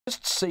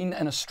Just seen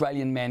an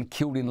Australian man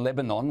killed in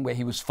Lebanon where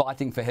he was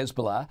fighting for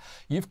Hezbollah.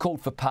 You've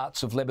called for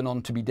parts of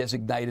Lebanon to be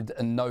designated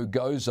a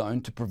no-go zone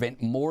to prevent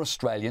more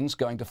Australians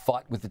going to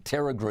fight with the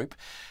terror group,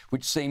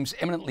 which seems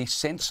eminently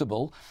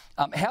sensible.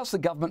 How's the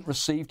government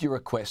received your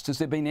request? Has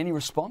there been any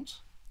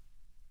response?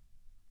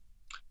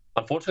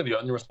 Unfortunately, the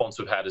only response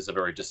we've had is a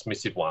very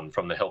dismissive one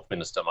from the Health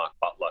Minister, Mark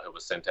Butler, who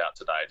was sent out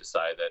today to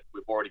say that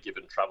we've already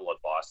given travel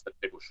advice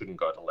that people shouldn't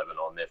go to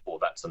Lebanon, therefore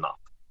that's enough.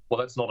 Well,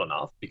 that's not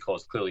enough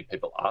because clearly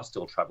people are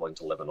still travelling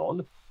to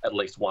Lebanon. At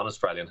least one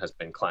Australian has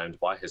been claimed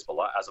by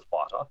Hezbollah as a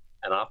fighter,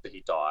 and after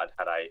he died,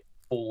 had a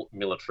full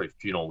military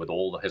funeral with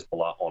all the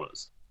Hezbollah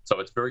honours.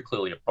 So it's very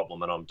clearly a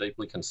problem, and I'm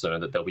deeply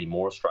concerned that there'll be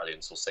more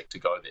Australians who'll seek to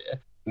go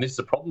there. And this is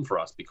a problem for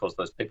us because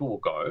those people will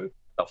go,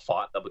 they'll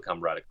fight, they'll become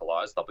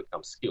radicalised, they'll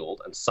become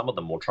skilled, and some of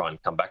them will try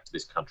and come back to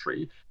this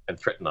country and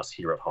threaten us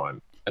here at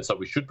home. And so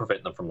we should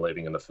prevent them from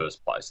leaving in the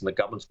first place. And the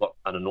government's got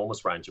an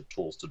enormous range of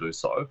tools to do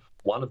so,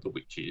 one of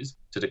which is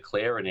to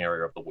declare an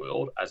area of the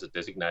world as a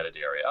designated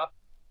area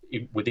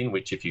within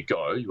which, if you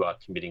go, you are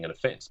committing an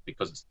offence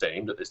because it's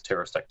deemed that there's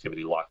terrorist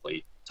activity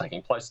likely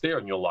taking place there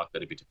and you're likely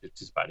to be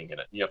participating in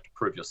it. And you have to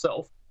prove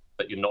yourself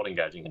that you're not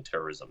engaging in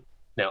terrorism.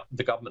 Now,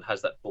 the government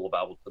has that tool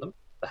available to them.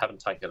 They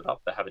haven't taken it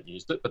up, they haven't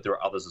used it, but there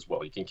are others as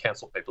well. You can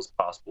cancel people's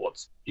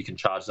passports. You can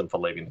charge them for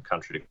leaving the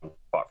country to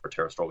fight for a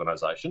terrorist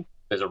organisation.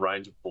 There's a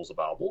range of tools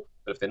available,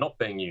 but if they're not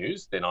being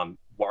used, then I'm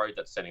worried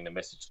that's sending the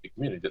message to the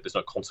community that there's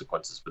no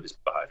consequences for this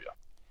behaviour.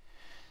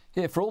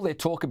 Yeah, for all their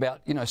talk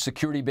about,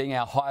 security being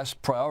our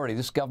highest priority,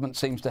 this government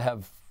seems to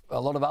have a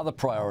lot of other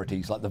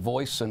priorities like the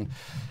voice and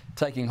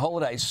taking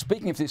holidays.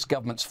 Speaking of this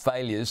government's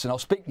failures, and I'll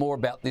speak more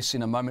about this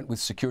in a moment with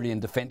security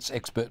and defence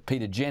expert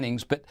Peter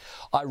Jennings, but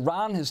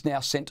Iran has now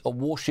sent a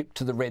warship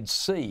to the Red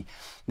Sea.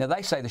 Now,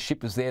 they say the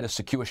ship is there to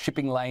secure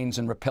shipping lanes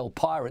and repel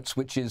pirates,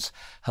 which is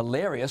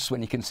hilarious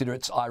when you consider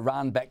it's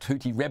Iran-backed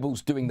Houthi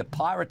rebels doing the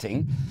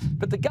pirating.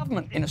 But the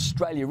government in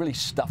Australia really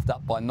stuffed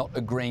up by not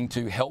agreeing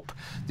to help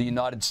the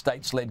United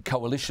States-led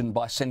coalition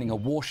by sending a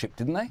warship,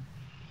 didn't they?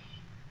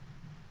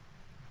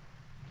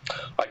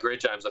 I agree,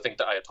 James. I think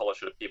the Ayatollah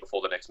should appear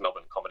before the next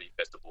Melbourne Comedy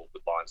Festival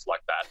with lines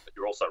like that. But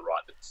you're also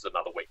right that this is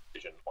another weak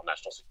decision on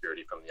national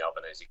security from the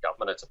Albanese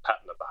government. It's a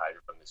pattern of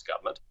behaviour from this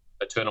government.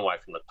 They turn away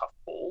from the tough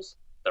calls.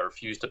 They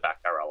refuse to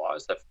back our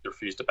allies. They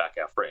refuse to back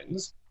our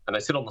friends. And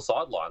they sit on the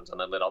sidelines and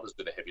they let others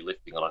do the heavy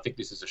lifting. And I think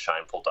this is a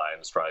shameful day in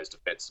Australia's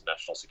defence and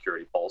national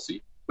security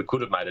policy. We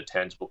could have made a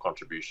tangible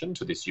contribution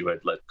to this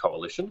UN-led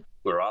coalition.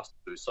 We were asked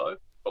to do so,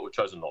 but we've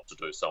chosen not to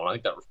do so. And I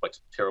think that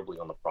reflects terribly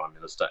on the Prime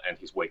Minister and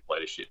his weak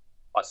leadership.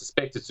 I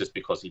suspect it's just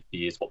because he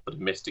fears what the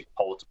domestic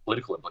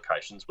political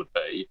implications would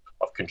be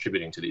of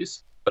contributing to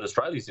this. But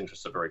Australia's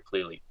interests are very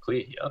clear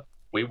here.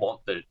 We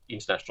want the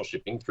international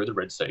shipping through the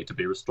Red Sea to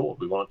be restored.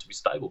 We want it to be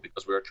stable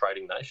because we're a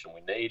trading nation. We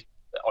need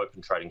the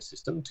open trading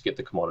system to get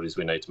the commodities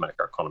we need to make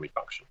our economy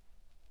function.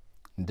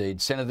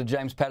 Indeed. Senator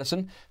James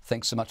Paterson,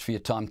 thanks so much for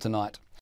your time tonight.